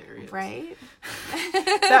hilarious. Right?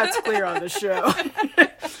 That's clear on the show.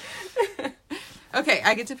 Okay,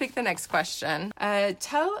 I get to pick the next question.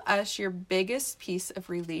 Tell us your biggest piece of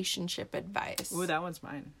relationship advice. Ooh, that one's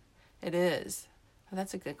mine. It is. Oh,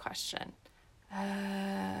 that's a good question.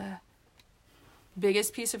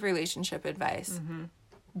 Biggest piece of relationship advice.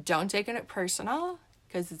 Don't take it personal,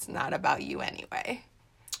 because it's not about you anyway.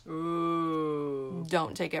 Ooh.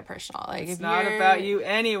 Don't take it personal. Like It's if not you're, about you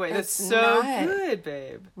anyway. That's it's so not. good,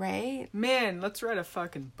 babe. right? Man, let's write a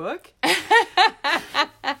fucking book.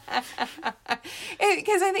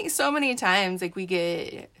 Because I think so many times, like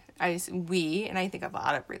and I think a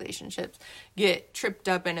lot of relationships get tripped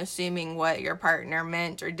up in assuming what your partner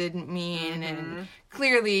meant or didn't mean, and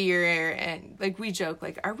clearly and like we joke,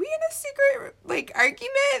 like, are we in a secret like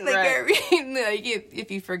argument? Like, Right. are we like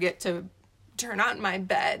if you forget to turn on my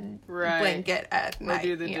bed blanket at Or night,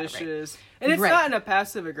 do the yeah, dishes. And it's Right. not in a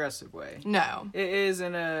passive aggressive way. right. No, It is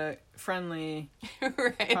in a friendly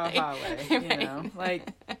right? ha-ha way, you Right. know? Like,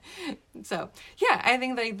 So yeah, I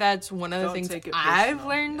think like that's one of the Don't things take it I've personal,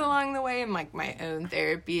 learned yeah. along the way in like my own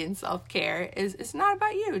therapy and self-care is it's not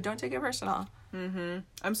about you. Don't take it personal.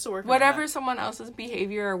 I'm still working Whatever on someone else's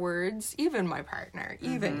behavior or words, even my partner,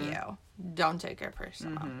 even Mm-hmm. you, don't take it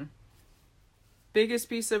personal. that. Biggest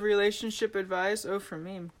piece of relationship advice? Oh, for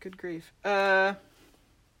me, good grief.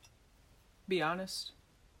 Be honest.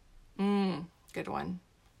 Good one.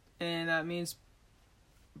 And that means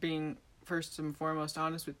being first and foremost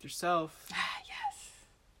honest with yourself,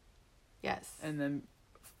 Yes. and then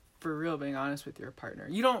for real being honest with your partner.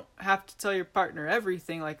 You don't have to tell your partner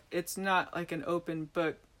everything. Like, it's not like an open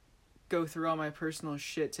book, go through all my personal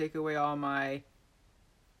shit, take away all my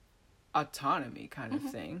autonomy kind of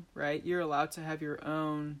thing, right? You're allowed to have your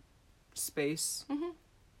own space.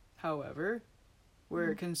 However,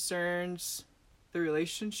 where it concerns the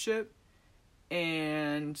relationship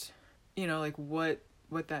and, you know, like what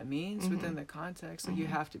that means within the context, like you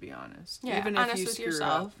have to be honest. Yeah, Even honest if you with screw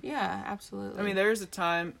yourself. up. Yeah, absolutely. I mean, there's a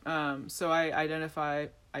time, so I identify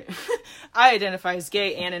as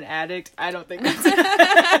gay and an addict. I don't think that's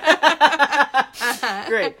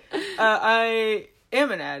great. I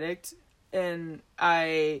am an addict, and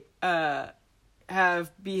I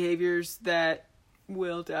have behaviors that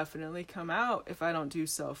will definitely come out if I don't do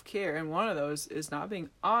self-care. And one of those is not being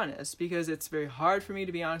honest, because it's very hard for me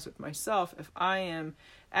to be honest with myself if I am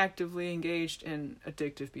actively engaged in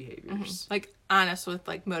addictive behaviors. like honest with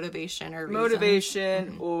like motivation or reasons.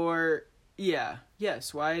 Motivation or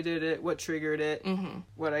yes, why I did it, what triggered it,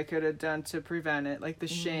 what I could have done to prevent it. Like the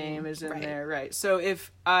shame is in right. there, right? So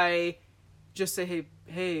if I just say,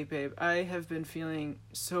 hey babe, I have been feeling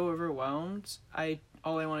so overwhelmed,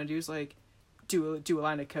 all I want to do is like do a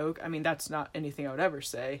line of coke. I mean, that's not anything I would ever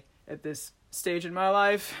say at this stage in my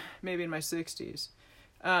life, maybe in my 60s.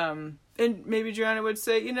 And maybe Joanna would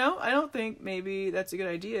say, you know, I don't think maybe that's a good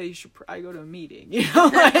idea. You should probably go to a meeting, you know?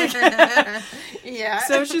 Like, Yeah.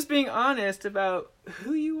 so it's just being honest about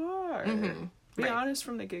who you are. Be Right. honest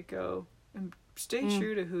from the get-go and stay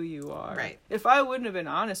true to who you are. Right. If I wouldn't have been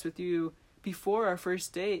honest with you before our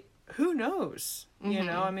first date, who knows? You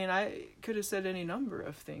know, I mean, I could have said any number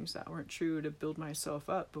of things that weren't true to build myself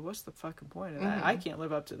up, but what's the fucking point of that? I can't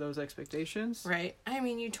live up to those expectations. Right. I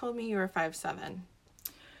mean, you told me you were 5'7".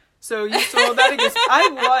 So you sold that against... I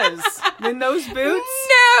was. In those boots?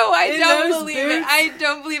 No, I In don't those believe it. boots? I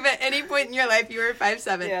don't believe at any point in your life you were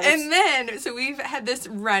 5'7". Yeah, And then, so we've had this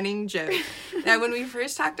running joke that when we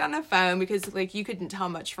first talked on the phone, because like you couldn't tell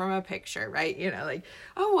much from a picture, right? You know, like,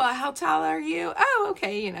 oh, well, how tall are you? Oh,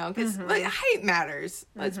 okay, you know, because like, height matters.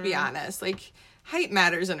 Let's be honest. Like, height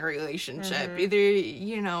matters in a relationship. Either,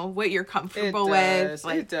 you know, what you're comfortable with.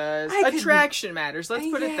 Like, it does. I could- Attraction matters. Let's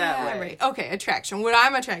put it that way. Right. Okay, attraction. What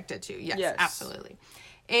I'm attracted to. Yes, absolutely.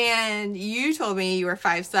 And you told me you were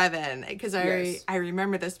 5'7", because I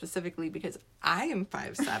remember this specifically because I am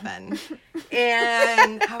 5'7",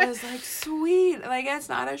 and I was like, sweet, like it's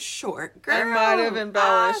not a short girl. I might have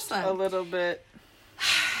embellished Awesome. a little bit.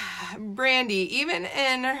 Brandy, even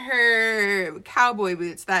in her cowboy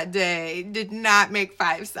boots that day, did not make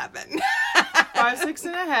 5'7".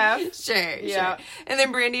 5'6.5". Sure. Yeah. And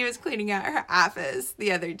then Brandy was cleaning out her office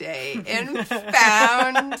the other day and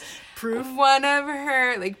found Proof. one of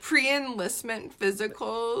her like pre-enlistment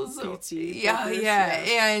physicals. PT Yeah, papers, yeah.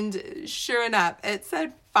 yeah. And sure enough, it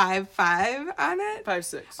said 5'5" on it.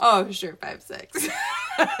 5'6". Oh, sure, 5'6".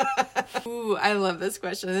 Ooh, I love this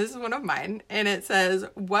question. This is one of mine. And it says,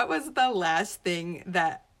 what was the last thing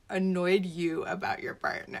that annoyed you about your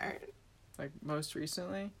partner? Like most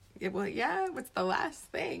recently? Well, yeah, what's the last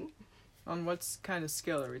thing? On what kind of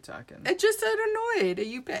scale are we talking? It just said annoyed.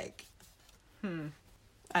 You pick.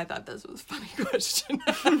 I thought this was a funny question.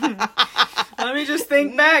 Let me just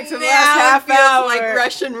think back to the Now last half it feels hour. like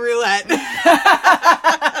Russian roulette.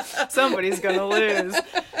 Somebody's gonna lose.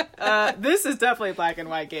 This is definitely a black and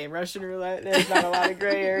white game. Russian roulette. There's not a lot of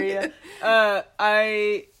gray area.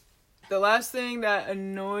 The last thing that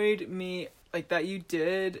annoyed me, like that you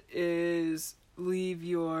did, is leave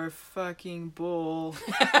your fucking bowl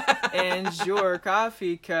and your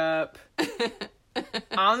coffee cup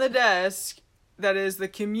on the desk. That is the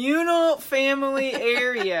communal family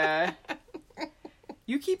area.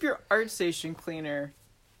 You keep your art station cleaner.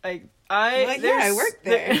 Like I work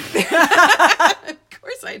there. Of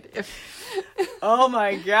course I do. Oh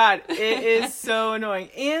my god, it is so annoying.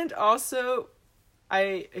 And also,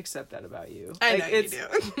 I accept that about you. I like, know you do.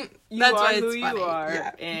 You That's are why who it's you funny. are,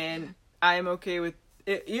 Yeah. and I'm okay with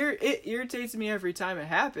it. It irritates me every time it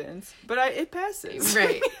happens, but it passes.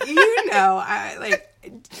 Right. You know,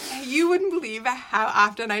 you wouldn't believe how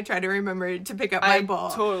often I try to remember to pick up my I bowl.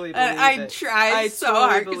 totally And believe I it. try I so totally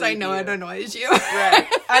hard because I believe know you. it annoys you. Right.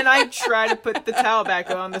 And I try to put the towel back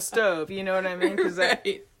on the stove. You know what I mean?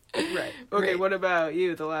 Right. Right. Okay. Right. What about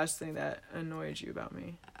you? The last thing that annoyed you about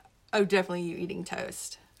me? Oh, definitely you eating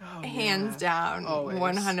toast. Oh, Hands yeah. down, Always.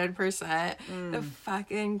 100%. The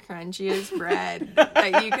fucking crunchiest bread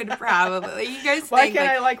that you could probably. You guys Why think can't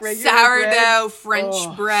I like regular sourdough bread? French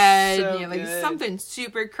Oh, bread, so you know, like good. something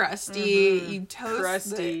super crusty. You toast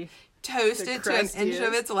Crusty. toast The it to an inch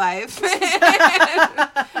of crustiest. its life.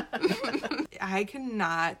 I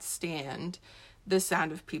cannot stand the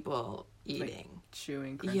sound of people eating.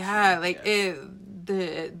 Chewing. Crunching. Yeah, like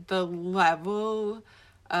the level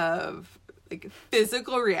of like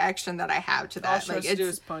physical reaction that I have to All that. she Like has to do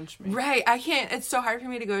it's is punch me. right. I can't. It's so hard for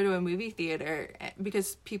me to go to a movie theater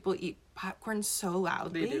because people eat popcorn so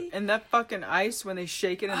loudly. They do. And that fucking ice when they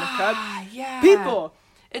shake it in the cup. Ah, yeah. People,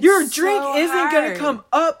 It's your drink so isn't going hard. to come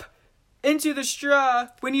up into the straw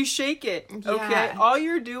when you shake it. Okay? Yeah. All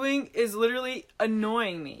you're doing is literally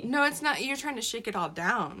annoying me. No, it's not. You're trying to shake it all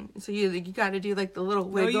down. So you got to do like the little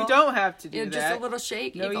No, wiggle. you don't have to do You know, just that. a little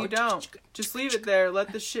shake. No, go you don't. Just leave it there.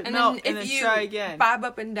 Let the shit And melt, then and if then you try again. bob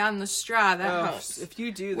up and down the straw, that Oh, helps. if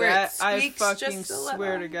you do Where it that, I squeaks fucking just a swear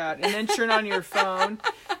little. to God. And then turn on your phone.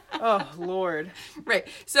 Oh, Lord. Right.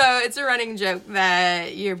 So it's a running joke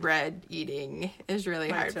that your bread eating is really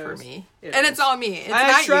My hard for toast. me. It And is. it's all me. It's And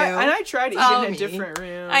I not try, you. and I try to It's all eat in a me. different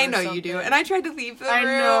room. I or know you do. something. And I tried to leave the I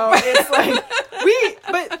room. know. It's like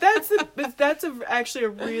that's actually a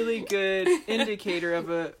really good indicator of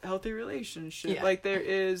a healthy relationship. Yeah. Like there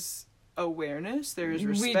is awareness, there is We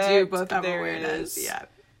respect. do both have there awareness. is, Yeah.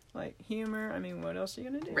 like humor. I mean, what else are you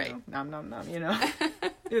gonna do? Right. Nom nom nom. You know.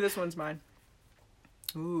 Ooh, this one's mine.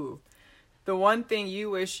 Ooh, the one thing you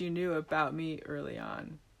wish you knew about me early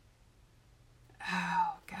on.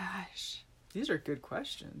 Oh, gosh. These are good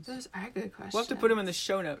questions. Those are good questions. We'll have to put them in the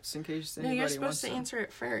show notes in case No, anybody you're wants supposed to them. answer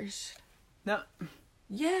it first. No,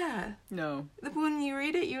 Yeah. no. When you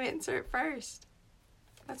read it, you answer it first.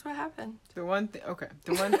 That's what happened. The one thing. Okay.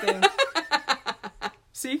 The one thing.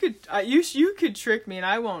 So you could trick me and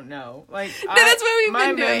I won't know. Like No, that's what we've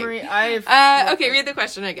been doing. My memory, Okay, read the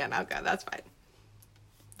question again. I'll go. That's fine.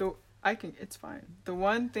 It's fine. The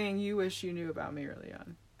one thing you wish you knew about me early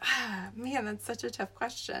on. Man, that's such a tough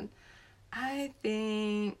question. I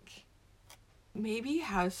think maybe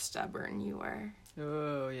how stubborn you were.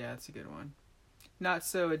 Oh, yeah, that's a good one. Not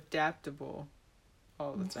so adaptable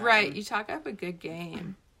all the time. Right, you talk up a good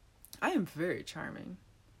game. I am very charming.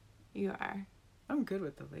 You are. I'm good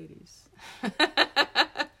with the ladies.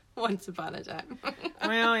 Once upon a time.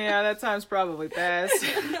 Well, yeah, that time's probably passed.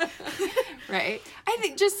 Right. I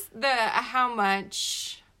think just how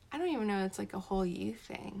much, I don't even know, it's like a whole you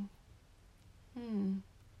thing.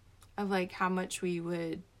 Of like how much we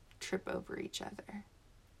would trip over each other.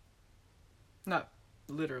 Not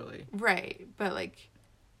literally. Right, but like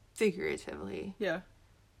figuratively. Yeah.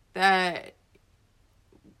 That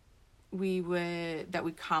we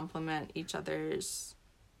complement each other's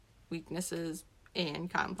weaknesses and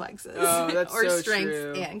complexes. Oh, that's or so strengths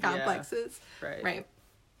true. and complexes. Yeah. Right. Right.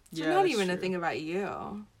 So Yeah, not that's even true. a thing about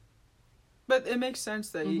you. But it makes sense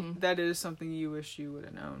that that is something you wish you would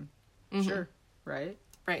have known. Mm-hmm. Sure. Right?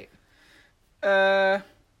 Right.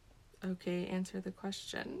 Okay, answer the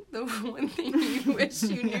question. The one thing you wish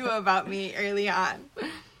you knew about me early on.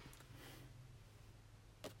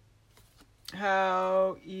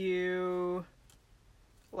 How you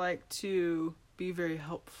like to be very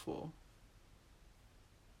helpful.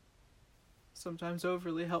 Sometimes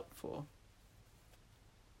overly helpful.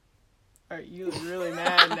 Alright, you look really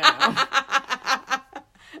mad now.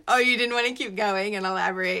 Oh, you didn't want to keep going and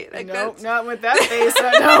elaborate? Like Nope, that's... not with that face.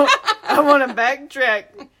 I don't. I want to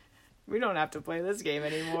backtrack. We don't have to play this game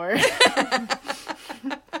anymore.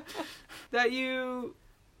 That you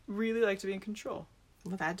really like to be in control.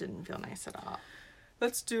 Well, that didn't feel nice at all.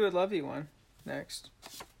 Let's do a lovey one next.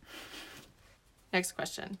 Next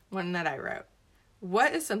question. One that I wrote.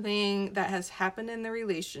 What is something that has happened in the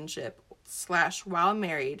relationship / while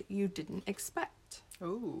married you didn't expect?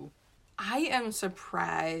 Ooh. I am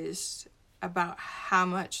surprised about how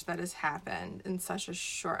much that has happened in such a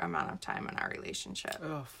short amount of time in our relationship.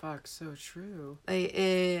 Oh, fuck. So true. Like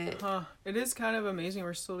It is kind of amazing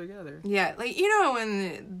we're still together. Yeah, like, you know,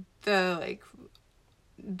 when the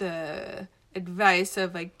advice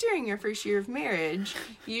of like during your first year of marriage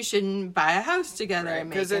you shouldn't buy a house together and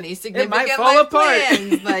make any significant life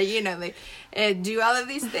plans, like, you know, like do all of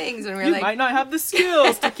these things, and we're you like, might not have the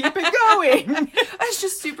skills to keep it going. it's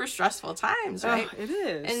just super stressful times, right? It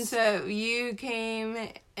is. And so you came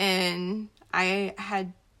and I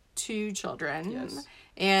had 2 children. Yes.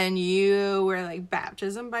 And you were like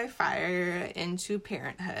baptism by fire into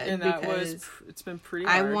parenthood. And that it's been pretty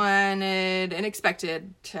hard. I wanted and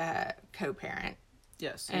expected to co-parent.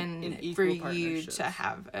 Yes. And in for equal you to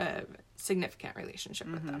have a significant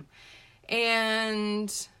relationship with them.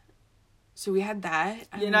 And so we had that.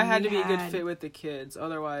 And I had to be a good fit with the kids.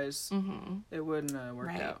 Otherwise, it wouldn't have worked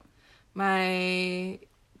Right. out. My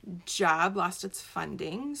job lost its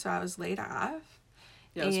funding, so I was laid off.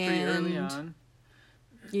 Yeah, it was pretty early on.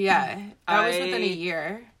 Yeah, that was within a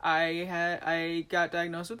year. I got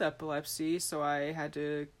diagnosed with epilepsy, so I had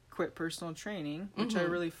to quit personal training, which I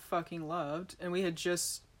really fucking loved. And we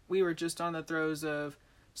were just on the throes of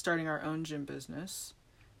starting our own gym business.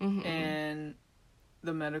 And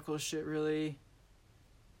the medical shit really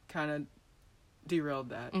kind of derailed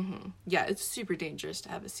that. Yeah, it's super dangerous to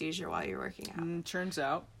have a seizure while you're working out. Turns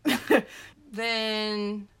out.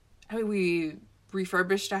 Then, we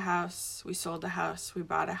refurbished a house, we sold a house, we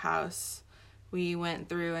bought a house, we went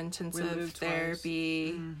through intensive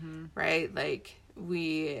therapy, right? Like,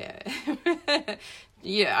 I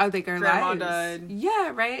think our Grandma lives died.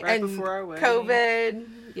 Yeah, right and before our wedding. COVID.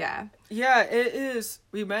 Yeah, it is.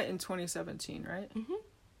 We met in 2017, right?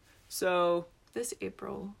 So this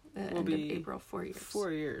April, will end be of April, 4 years.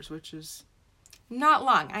 4 years, which is Not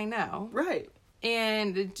long, I know. right.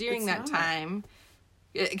 And during that time,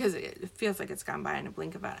 because it feels like it's gone by in a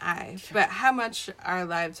blink of an eye, but how much our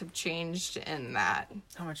lives have changed in that.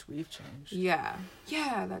 How much we've changed. Yeah,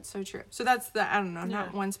 that's so true. So that's I don't know,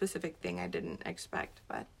 not one specific thing I didn't expect,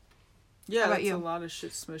 but Yeah, how about that's you? a lot of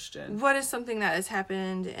shit smushed in. What is something that has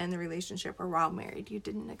happened in the relationship or while married you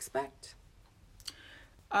didn't expect?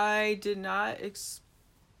 I did not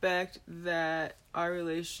expect that our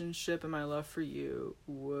relationship and my love for you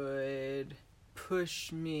would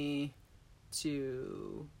push me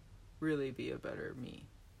to really be a better me.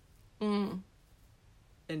 And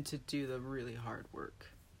to do the really hard work.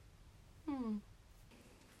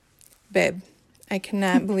 Babe, I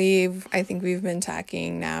cannot believe, I think we've been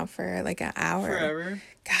talking now for like an hour. Forever.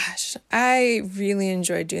 Gosh, I really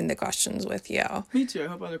enjoyed doing the questions with you. Me too. I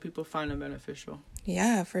hope other people find them beneficial.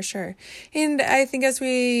 Yeah, for sure. And I think as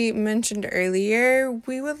we mentioned earlier,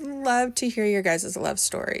 we would love to hear your guys' love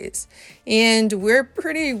stories. And we're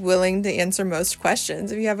pretty willing to answer most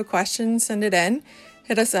questions. If you have a question, send it in.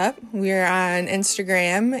 Hit us up. We're on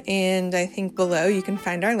Instagram, and I think below you can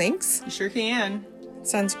find our links. You sure can.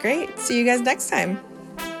 Sounds great. See you guys next time.